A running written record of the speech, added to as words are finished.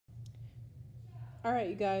All right,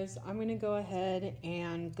 you guys, I'm going to go ahead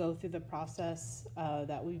and go through the process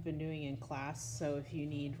that we've been doing in class. So if you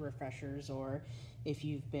need refreshers or if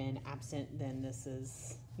you've been absent, then this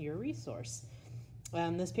is your resource.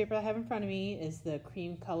 This paper I have in front of me is the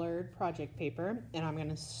cream colored project paper, and I'm going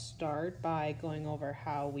to start by going over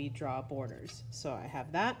how we draw borders. So I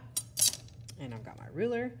have that, and I've got my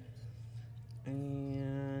ruler,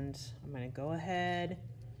 and I'm going to go ahead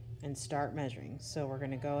and start measuring. So we're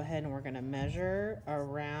going to go ahead and we're going to measure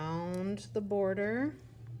around the border.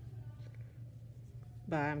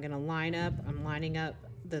 But I'm going to line up, I'm lining up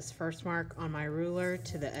this first mark on my ruler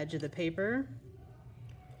to the edge of the paper.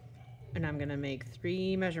 And I'm going to make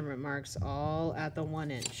 3 measurement marks all at the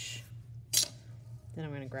 1 inch. Then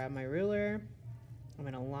I'm going to grab my ruler. I'm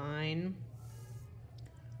going to line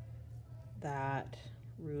that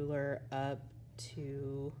ruler up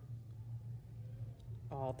to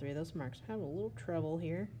all 3 of those marks. I have a little trouble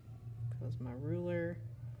here because my ruler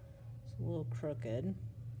is a little crooked.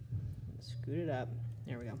 Scoot it up.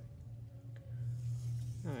 There we go.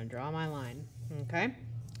 I'm going to draw my line. Okay.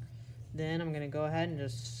 Then I'm going to go ahead and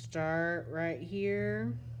just start right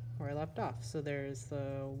here where I left off. So there's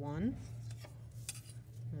the 1.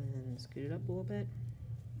 And scoot it up a little bit.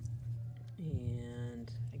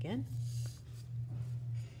 And again.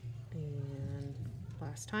 And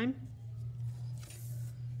last time.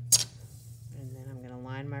 And then I'm going to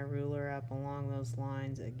line my ruler up along those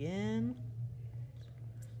lines again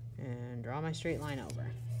and draw my straight line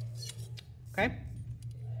over. Okay?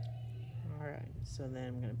 All right, so then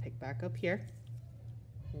I'm going to pick back up here.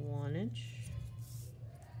 1 inch,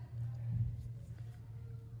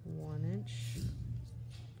 1 inch,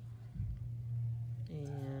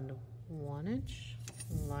 and 1 inch.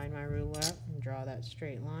 Line my ruler up and draw that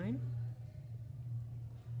straight line.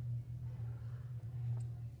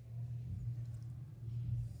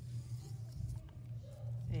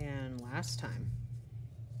 And last time.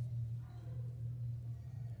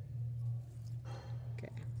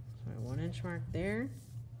 Okay, so my 1 inch mark there,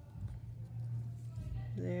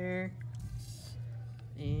 there,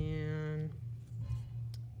 and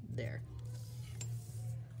there.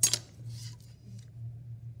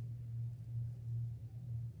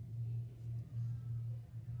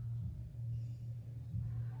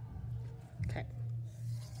 Okay,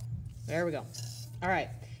 there we go. All right.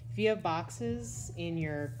 If you have boxes in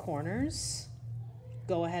your corners,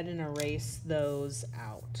 go ahead and erase those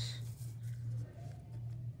out.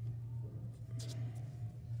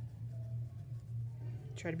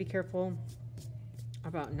 Try to be careful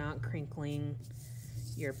about not crinkling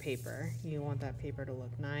your paper. You want that paper to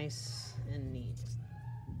look nice and neat.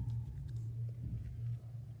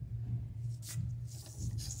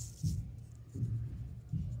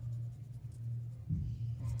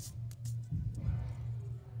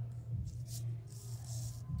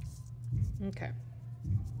 Okay.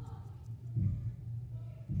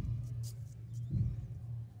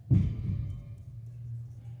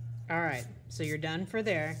 All right, so you're done for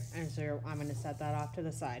there, and so I'm going to set that off to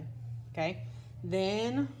the side. Okay,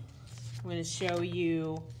 then I'm going to show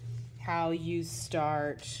you how you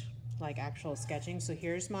start like actual sketching. So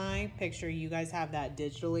here's my picture. You guys have that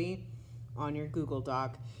digitally on your Google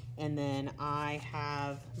Doc, and then I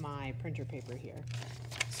have my printer paper here.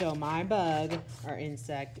 So my bug, or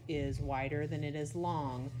insect, is wider than it is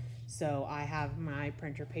long. So I have my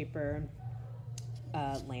printer paper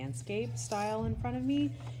landscape style in front of me,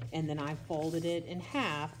 and then I folded it in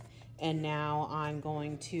half, and now I'm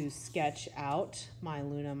going to sketch out my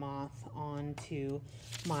Luna moth onto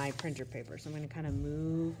my printer paper. So I'm going to kind of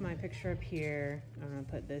move my picture up here. I'm going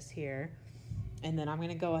to put this here, and then I'm going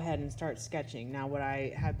to go ahead and start sketching. Now what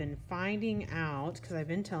I have been finding out, because I've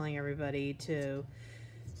been telling everybody to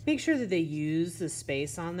make sure that they use the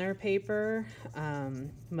space on their paper,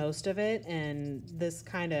 most of it, and this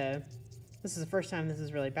is the first time this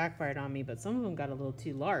has really backfired on me, but some of them got a little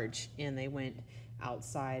too large and they went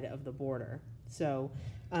outside of the border. So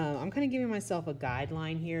I'm kind of giving myself a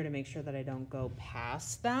guideline here to make sure that I don't go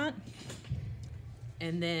past that.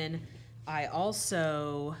 And then I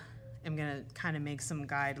also am gonna kind of make some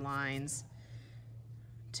guidelines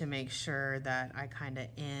to make sure that I kind of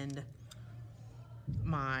end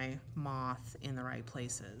my moth in the right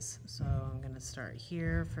places. So I'm going to start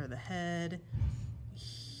here for the head,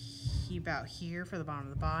 about here for the bottom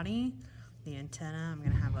of the body. The antenna I'm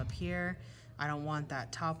going to have up here. I don't want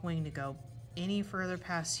that top wing to go any further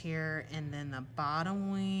past here, and then the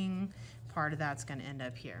bottom wing, part of that's going to end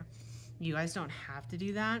up here. You guys don't have to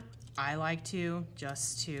do that. I like to,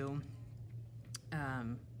 just to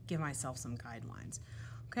give myself some guidelines.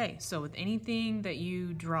 Okay, so with anything that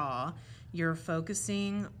you draw, you're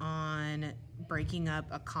focusing on breaking up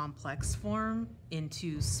a complex form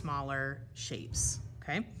into smaller shapes,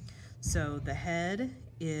 okay? So the head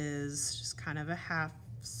is just kind of a half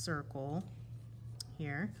circle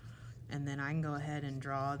here, and then I can go ahead and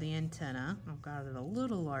draw the antenna. I've got it a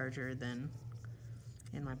little larger than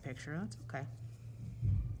in my picture, that's okay.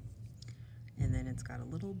 And then it's got a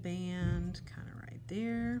little band kind of right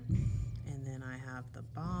there, and then I have the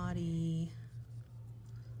body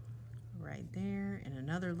right there and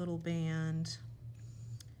another little band,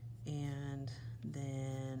 and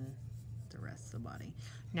then the rest of the body.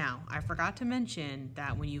 Now, I forgot to mention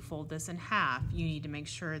that when you fold this in half, you need to make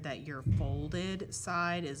sure that your folded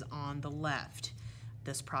side is on the left.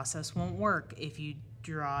 This process won't work if you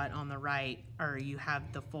draw it on the right, or you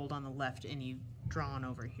have the fold on the left and you draw it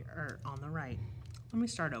over here, or on the right. Let me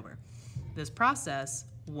start over. This process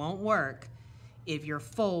won't work if your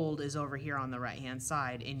fold is over here on the right-hand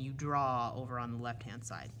side and you draw over on the left-hand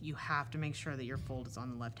side. You have to make sure that your fold is on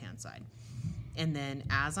the left-hand side. And then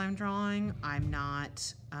as I'm drawing, I'm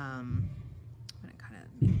not, I'm gonna kind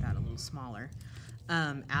of make that a little smaller.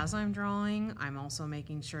 As I'm drawing, I'm also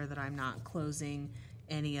making sure that I'm not closing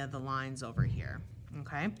any of the lines over here,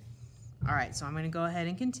 okay? All right, so I'm gonna go ahead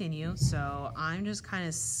and continue. So I'm just kind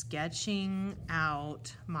of sketching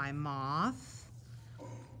out my moth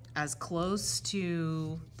as close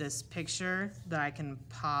to this picture that I can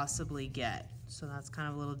possibly get. So that's kind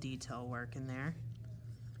of a little detail work in there.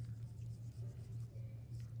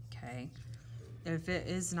 Okay, if it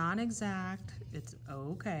is not exact, it's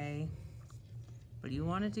okay, but you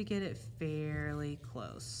wanted to get it fairly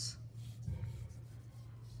close.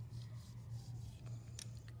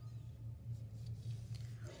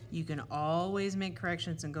 You can always make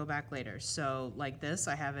corrections and go back later. So like this,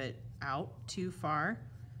 I have it out too far.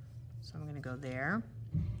 So I'm gonna go there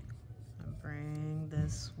and bring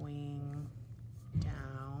this wing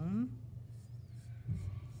down.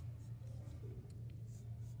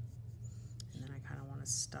 And then I kind of want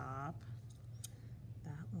to stop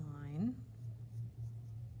that line.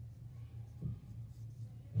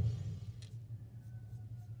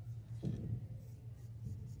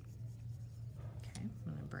 Okay,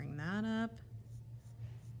 I'm gonna bring that up.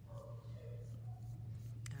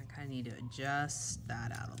 And I kind of need to adjust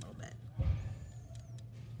that out a little bit.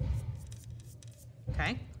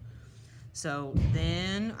 Okay, so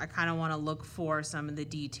then I kind of want to look for some of the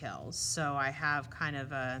details. So I have kind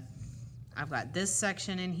of I've got this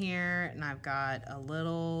section in here, and I've got a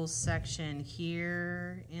little section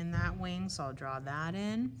here in that wing, so I'll draw that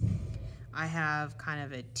in. I have kind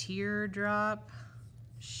of a teardrop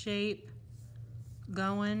shape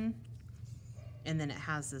going, and then it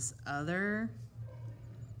has this other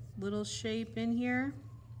little shape in here,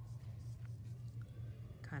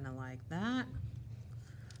 kind of like that.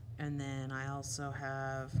 And then I also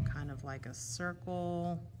have kind of like a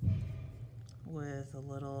circle with a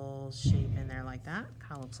little shape in there like that.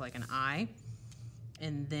 Kind of looks like an eye.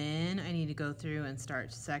 And then I need to go through and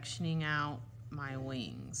start sectioning out my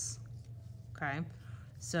wings. Okay,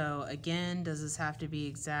 so again, does this have to be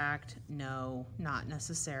exact? No, not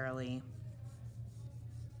necessarily.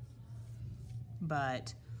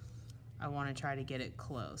 But I want to try to get it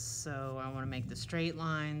close. So I want to make the straight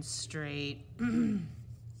lines straight.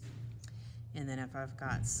 And then if I've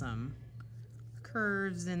got some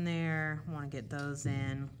curves in there, I want to get those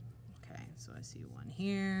in. Okay, so I see one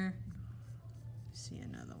here, see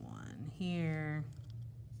another one here.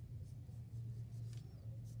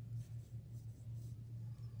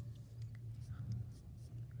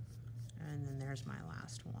 And then there's my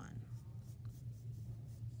last one.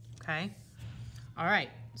 Okay, all right,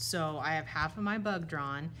 so I have half of my bug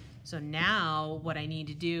drawn. So now what I need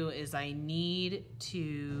to do is I need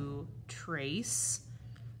to trace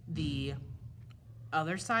the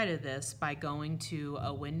other side of this by going to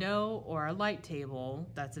a window or a light table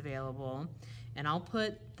that's available, and I'll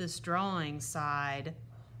put this drawing side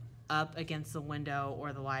up against the window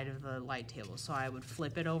or the light of the light table. So I would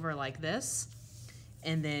flip it over like this,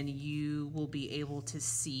 and then you will be able to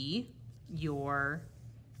see your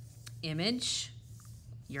image,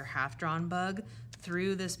 your half-drawn bug,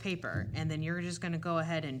 through this paper, and then you're just going to go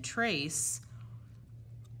ahead and trace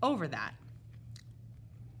over that.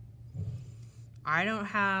 I don't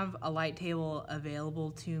have a light table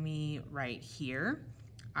available to me right here.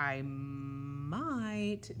 I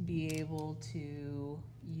might be able to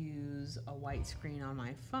use a white screen on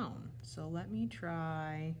my phone. So let me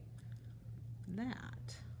try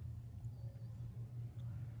that.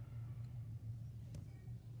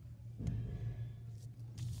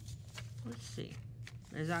 Let's see.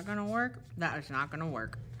 Is that gonna work? That is not gonna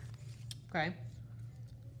work. Okay.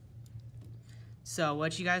 So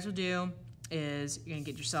what you guys will do is you're gonna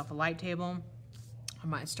get yourself a light table. I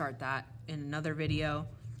might start that in another video,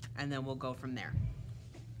 and then we'll go from there.